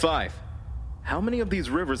 Chai 5, how many of these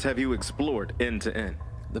rivers have you explored end to end?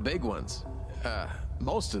 The big ones.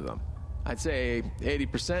 Most of them. I'd say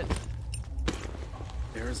 80%.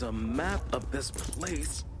 There's a map of this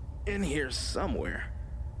place in here somewhere,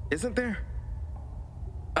 isn't there?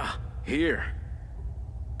 Ah, here.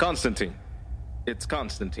 Constantine. It's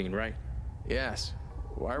Constantine, right? Yes.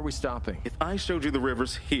 Why are we stopping? If I showed you the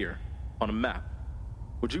rivers here on a map,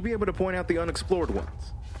 would you be able to point out the unexplored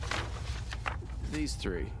ones? These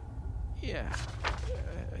three. Yeah.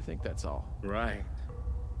 I think that's all. Right.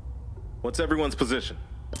 What's everyone's position?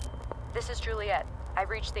 This is Juliet. I've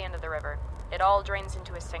reached the end of the river. It all drains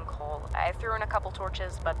into a sinkhole. I threw in a couple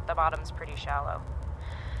torches, but the bottom's pretty shallow.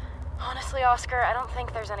 Honestly, Oscar, I don't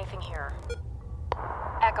think there's anything here.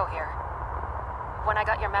 Echo here. When I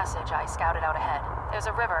got your message, I scouted out ahead. There's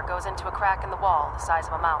a river goes into a crack in the wall the size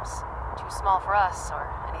of a mouse. Too small for us or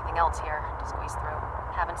anything else here to squeeze through.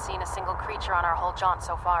 Haven't seen a single creature on our whole jaunt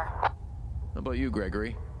so far. How about you,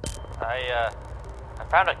 Gregory? I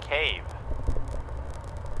found a cave.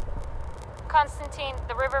 Constantine,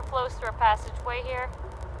 the river flows through a passageway here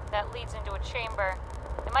that leads into a chamber.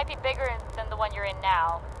 It might be bigger than the one you're in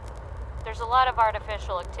now. There's a lot of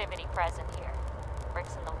artificial activity present here.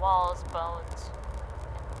 Bricks in the walls, bones,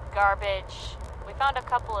 garbage. We found a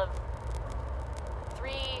couple of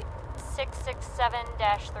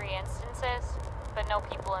 3667-3 instances, but no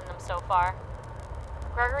people in them so far.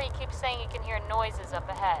 Gregory keeps saying he can hear noises up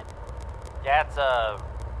ahead. Yeah, it's a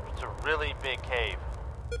really big cave.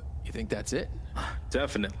 You think that's it?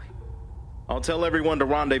 Definitely. I'll tell everyone to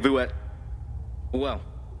rendezvous at... Well,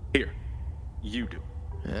 here. You do.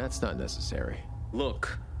 That's not necessary.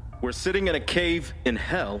 Look, we're sitting in a cave in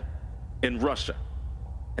hell in Russia.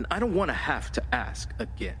 And I don't want to have to ask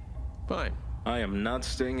again. Fine. I am not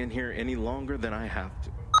staying in here any longer than I have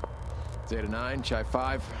to. Zeta 9, Chai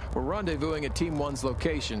 5. We're rendezvousing at Team 1's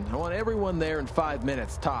location. I want everyone there in 5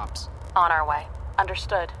 minutes, tops. On our way.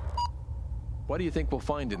 Understood. What do you think we'll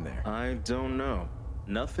find in there? I don't know.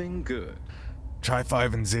 Nothing good. Chai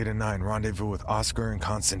 5 and Zeta 9 rendezvous with Oscar and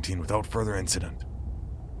Constantine without further incident.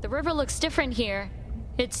 The river looks different here.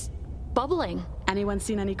 It's bubbling. Anyone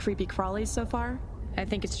seen any creepy crawlies so far? I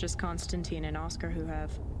think it's just Constantine and Oscar who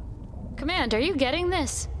have. Command, are you getting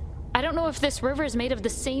this? I don't know if this river is made of the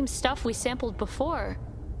same stuff we sampled before.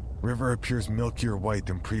 River appears milkier white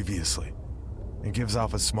than previously and gives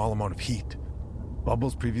off a small amount of heat.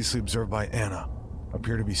 Bubbles previously observed by Anna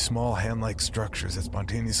appear to be small hand-like structures that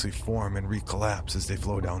spontaneously form and recollapse as they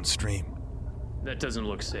flow downstream. That doesn't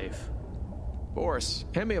look safe. Boris,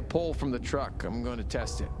 hand me a pole from the truck. I'm going to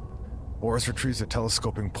test it. Boris retrieves a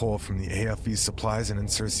telescoping pole from the AFV's supplies and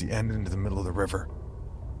inserts the end into the middle of the river.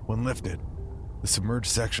 When lifted, the submerged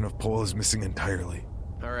section of pole is missing entirely.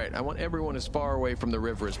 All right, I want everyone as far away from the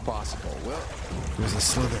river as possible. Well, there's a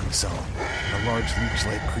slithering sound, and a large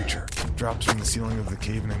leech-like creature drops from the ceiling of the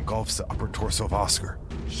cave and engulfs the upper torso of Oscar.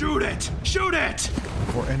 Shoot it! Shoot it!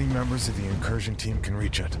 Before any members of the incursion team can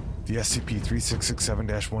reach it, the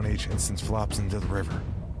SCP-3667-1H instance flops into the river,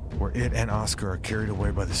 where it and Oscar are carried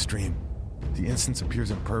away by the stream. The instance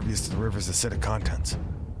appears impervious to the river's acidic contents,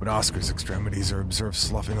 but Oscar's extremities are observed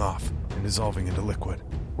sloughing off and dissolving into liquid.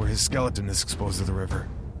 Where his skeleton is exposed to the river,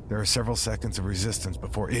 there are several seconds of resistance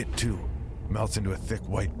before it, too, melts into a thick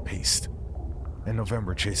white paste. And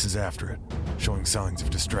November chases after it, showing signs of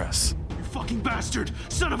distress. You fucking bastard!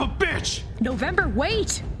 Son of a bitch! November,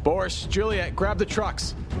 wait! Boris, Juliet, grab the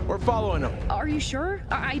trucks. We're following them. Are you sure?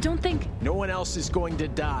 I don't think... No one else is going to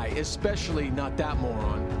die, especially not that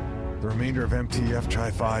moron. The remainder of MTF Chai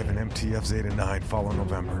 5 and MTF Zeta 9 follow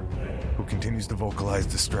November, who continues to vocalize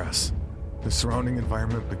distress. The surrounding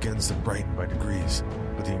environment begins to brighten by degrees,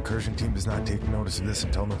 but the incursion team does not take notice of this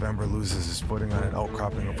until November loses his footing on an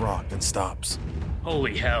outcropping of rock and stops.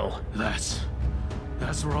 Holy hell. That's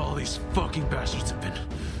where all these fucking bastards have been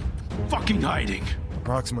fucking hiding.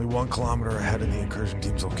 Approximately 1 kilometer ahead of the incursion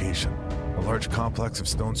team's location, a large complex of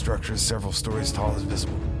stone structures several stories tall is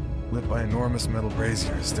visible, lit by enormous metal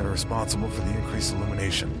braziers that are responsible for the increased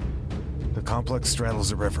illumination. The complex straddles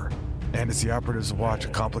the river, and as the operatives watch, a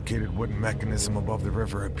complicated wooden mechanism above the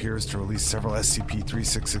river appears to release several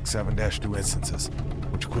SCP-3667-2 instances,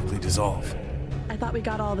 which quickly dissolve. I thought we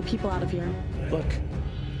got all the people out of here. Look,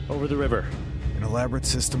 over the river. An elaborate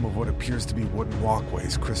system of what appears to be wooden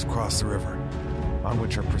walkways crisscross the river. on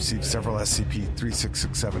which are perceived several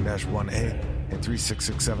SCP-3667-1A and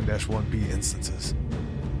 3667-1B instances.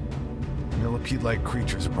 Millipede-like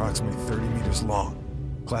creatures approximately 30 meters long,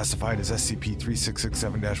 classified as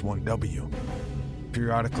SCP-3667-1W,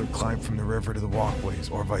 periodically climb from the river to the walkways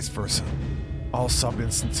or vice versa. All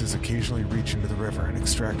sub-instances occasionally reach into the river and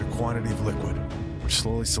extract a quantity of liquid, which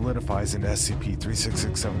slowly solidifies into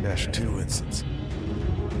SCP-3667-2 instance.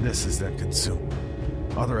 This is then consumed.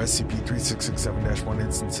 Other SCP-3667-1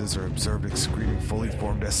 instances are observed excreting fully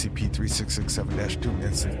formed SCP-3667-2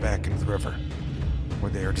 instance back into the river,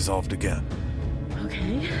 where they are dissolved again.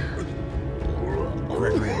 Okay.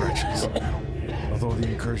 Gregory retches. Although the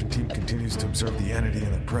incursion team continues to observe the entity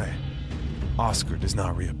and the prey, Oscar does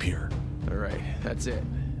not reappear. All right, that's it.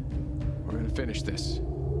 We're gonna finish this.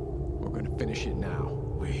 We're gonna finish it now.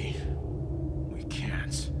 We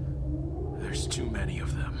can't. There's too many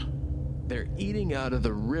of them. They're eating out of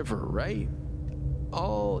the river, right?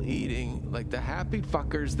 All eating like the happy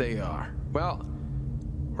fuckers they are. Well,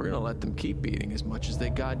 we're gonna let them keep eating as much as they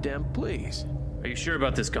goddamn please. Are you sure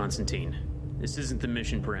about this, Constantine? This isn't the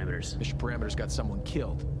mission parameters. Mission parameters got someone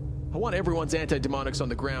killed. I want everyone's anti-demonics on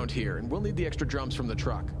the ground here, and we'll need the extra drums from the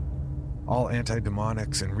truck. All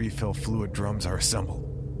anti-demonics and refill fluid drums are assembled.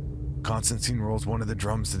 Constantine rolls one of the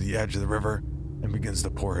drums to the edge of the river and begins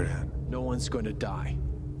to pour it in. No one's going to die.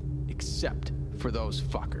 Except for those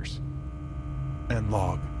fuckers. End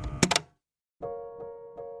log.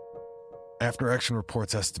 After-action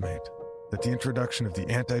reports estimate that the introduction of the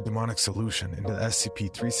anti-demonic solution into the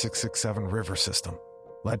SCP-3667 river system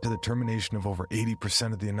led to the termination of over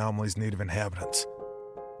 80% of the anomaly's native inhabitants,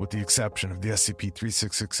 with the exception of the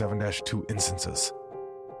SCP-3667-2 instances.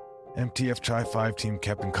 MTF Chi-5 team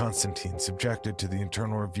Captain Constantine subjected to the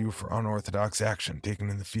internal review for unorthodox action taken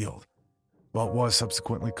in the field, but was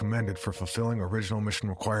subsequently commended for fulfilling original mission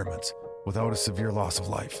requirements without a severe loss of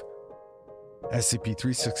life.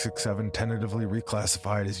 SCP-3667 tentatively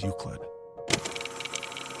reclassified as Euclid.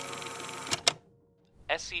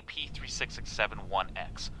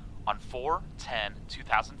 SCP-3667-1X. On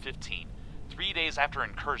 4/10/2015, 3 days after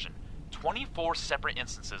incursion, 24 separate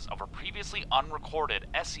instances of a previously unrecorded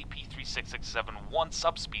SCP-3667-1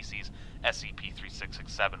 subspecies,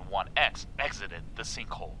 SCP-3667-1X, exited the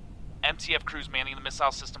sinkhole. MTF crews manning the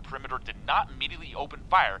missile system perimeter did not immediately open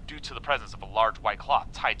fire due to the presence of a large white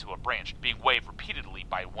cloth tied to a branch being waved repeatedly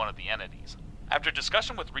by one of the entities. After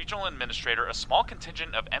discussion with regional administrator, a small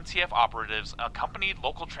contingent of MTF operatives accompanied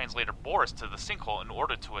local translator Boris to the sinkhole in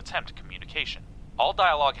order to attempt communication. All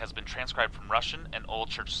dialogue has been transcribed from Russian and Old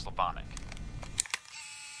Church Slavonic.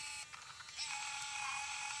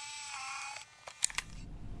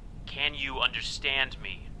 Can you understand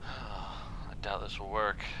me? I doubt this will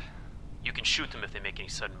work. You can shoot them if they make any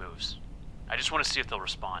sudden moves. I just want to see if they'll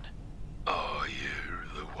respond. Are you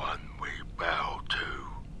the one we bow to?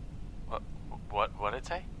 What'd it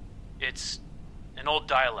say? It's an old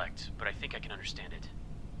dialect, but I think I can understand it.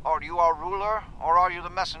 Are you our ruler, or are you the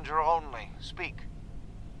messenger only? Speak.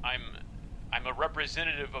 I'm a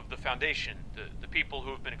representative of the Foundation, the people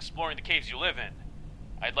who have been exploring the caves you live in.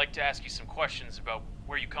 I'd like to ask you some questions about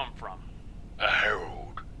where you come from. A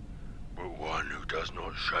herald, but one who does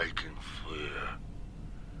not shake in fear.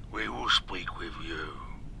 We will speak with you.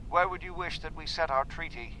 Where would you wish that we set our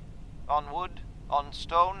treaty? On wood? On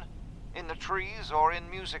stone? In the trees, or in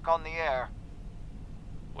music on the air?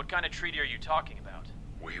 What kind of treaty are you talking about?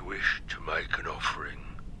 We wish to make an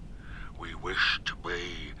offering. We wish to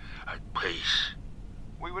be at peace.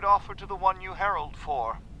 We would offer to the one you herald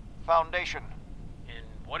for, Foundation. And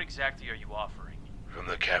what exactly are you offering? From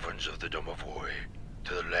the caverns of the Domovoy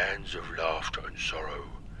to the lands of laughter and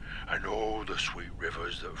sorrow, and all the sweet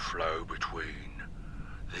rivers that flow between,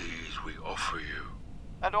 these we offer you.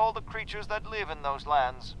 And all the creatures that live in those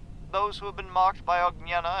lands, those who have been marked by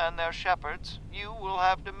Ogniena and their shepherds, you will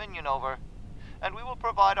have dominion over. And we will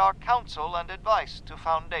provide our counsel and advice to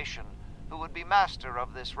Foundation, who would be master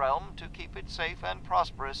of this realm to keep it safe and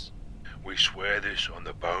prosperous. We swear this on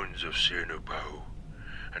the bones of Sinupo,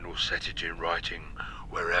 and will set it in writing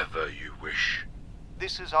wherever you wish.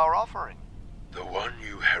 This is our offering. The one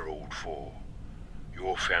you herald for.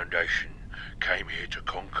 Your Foundation came here to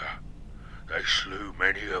conquer. They slew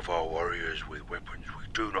many of our warriors with weapons we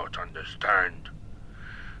do not understand.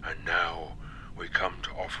 And now we come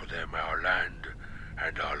to offer them our land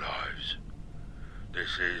and our lives.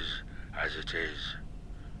 This is as it is.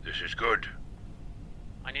 This is good.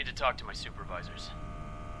 I need to talk to my supervisors.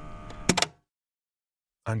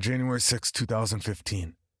 On January 6,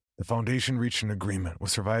 2015, the Foundation reached an agreement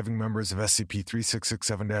with surviving members of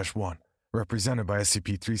SCP-3667-1, represented by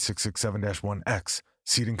SCP-3667-1X,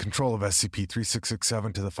 ceding control of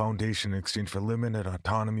SCP-3667 to the Foundation in exchange for limited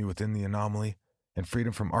autonomy within the anomaly and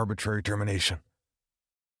freedom from arbitrary termination.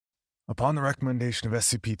 Upon the recommendation of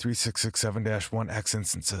SCP-3667-1X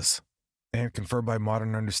instances, and confirmed by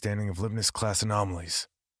modern understanding of Leibniz-class anomalies,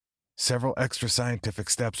 several extra scientific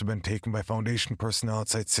steps have been taken by Foundation personnel at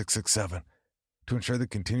Site-667 to ensure the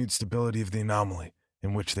continued stability of the anomaly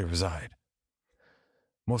in which they reside.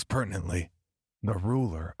 Most pertinently, the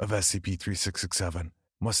ruler of SCP-3667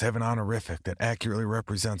 must have an honorific that accurately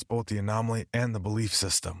represents both the anomaly and the belief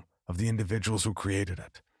system of the individuals who created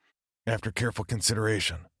it. After careful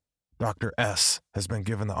consideration, Dr. S has been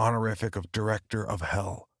given the honorific of Director of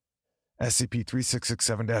Hell.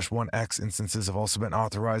 SCP-3667-1X instances have also been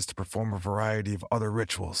authorized to perform a variety of other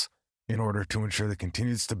rituals in order to ensure the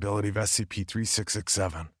continued stability of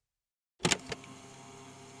SCP-3667.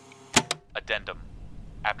 Addendum.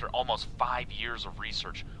 After almost 5 years of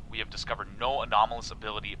research, we have discovered no anomalous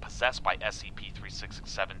ability possessed by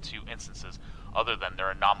SCP-3667-2 instances other than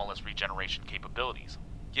their anomalous regeneration capabilities.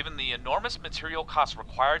 Given the enormous material costs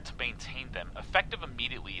required to maintain them, effective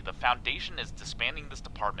immediately, the Foundation is disbanding this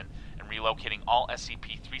department and relocating all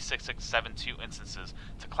SCP-3667-2 instances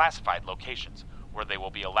to classified locations, where they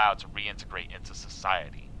will be allowed to reintegrate into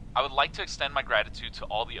society. I would like to extend my gratitude to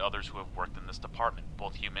all the others who have worked in this department,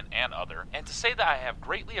 both human and other, and to say that I have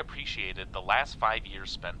greatly appreciated the last 5 years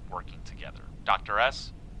spent working together. Dr.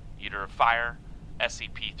 S, Eater of Fire,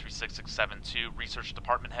 SCP-3667-2 Research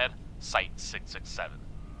Department Head, Site-667.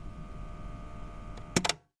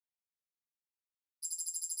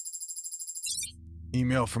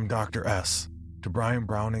 Email from Dr. S to Brian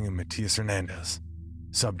Browning and Matthias Hernandez.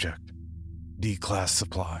 Subject: D-Class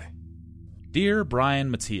Supply. Dear Brian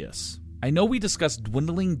Matthias, I know we discussed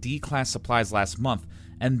dwindling D-Class supplies last month,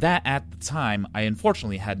 and that at the time, I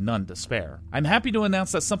unfortunately had none to spare. I'm happy to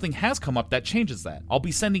announce that something has come up that changes that. I'll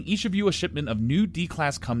be sending each of you a shipment of new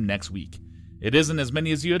D-Class come next week. It isn't as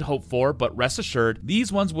many as you had hoped for, but rest assured, these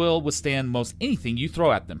ones will withstand most anything you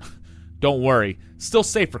throw at them. Don't worry, still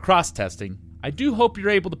safe for cross-testing. I do hope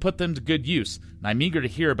you're able to put them to good use, and I'm eager to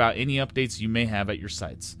hear about any updates you may have at your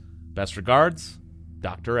sites. Best regards,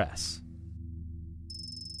 Dr. S.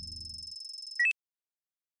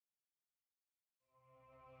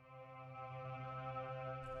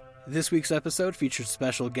 This week's episode featured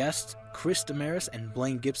special guests Chris Damaris and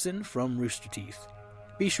Blaine Gibson from Rooster Teeth.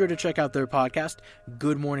 Be sure to check out their podcast,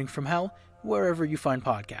 Good Morning from Hell, wherever you find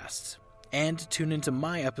podcasts. And tune into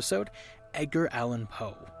my episode, Edgar Allan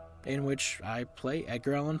Poe, in which I play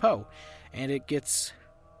Edgar Allan Poe, and it gets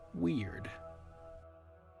weird.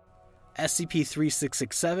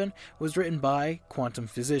 SCP-3667 was written by Quantum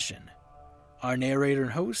Physician. Our narrator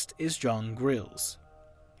and host is John Grills.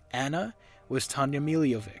 Anna was Tanya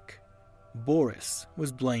Miljovic. Boris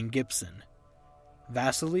was Blaine Gibson.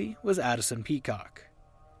 Vasily was Addison Peacock.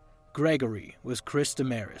 Gregory was Chris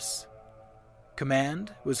Damaris.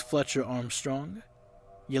 Command was Fletcher Armstrong.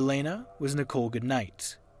 Yelena was Nicole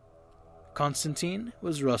Goodnight. Constantine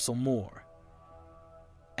was Russell Moore.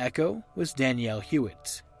 Echo was Danielle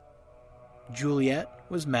Hewitt. Juliet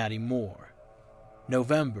was Maddie Moore.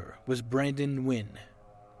 November was Brandon Wynn.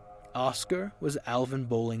 Oscar was Alvin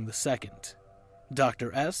Bowling II.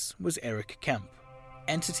 Dr. S was Eric Kemp.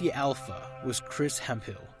 Entity Alpha was Chris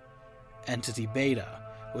Hemphill. Entity Beta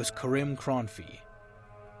was Karim Cronfy.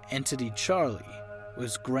 Entity Charlie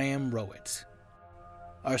was Graham Rowett.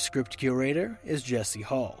 Our script curator is Jesse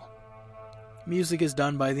Hall. Music is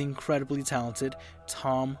done by the incredibly talented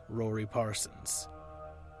Tom Rory Parsons.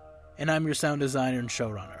 And I'm your sound designer and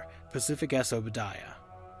showrunner, Pacific S. Obadiah.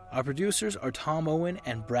 Our producers are Tom Owen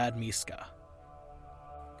and Brad Miska.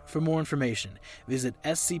 For more information, visit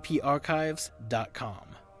scparchives.com.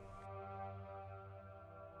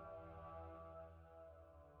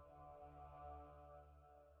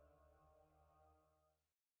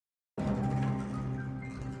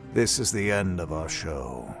 This is the end of our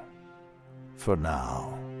show. For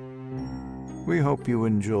now. We hope you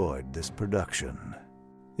enjoyed this production.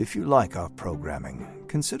 If you like our programming,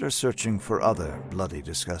 consider searching for other bloody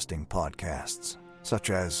disgusting podcasts, such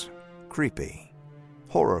as Creepy,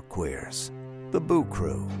 Horror Queers, The Boo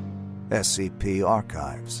Crew, SCP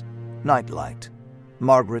Archives, Nightlight,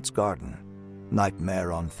 Margaret's Garden,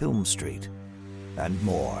 Nightmare on Film Street, and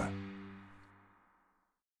more.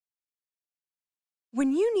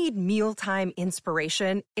 When you need mealtime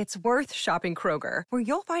inspiration, it's worth shopping Kroger, where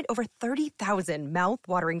you'll find over 30,000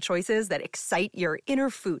 mouth-watering choices that excite your inner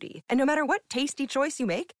foodie. And no matter what tasty choice you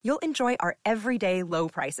make, you'll enjoy our everyday low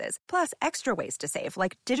prices, plus extra ways to save,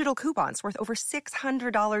 like digital coupons worth over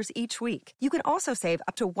 $600 each week. You can also save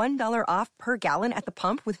up to $1 off per gallon at the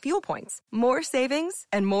pump with fuel points. More savings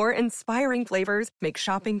and more inspiring flavors make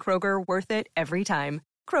shopping Kroger worth it every time.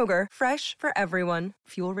 Kroger, fresh for everyone.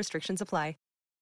 Fuel restrictions apply.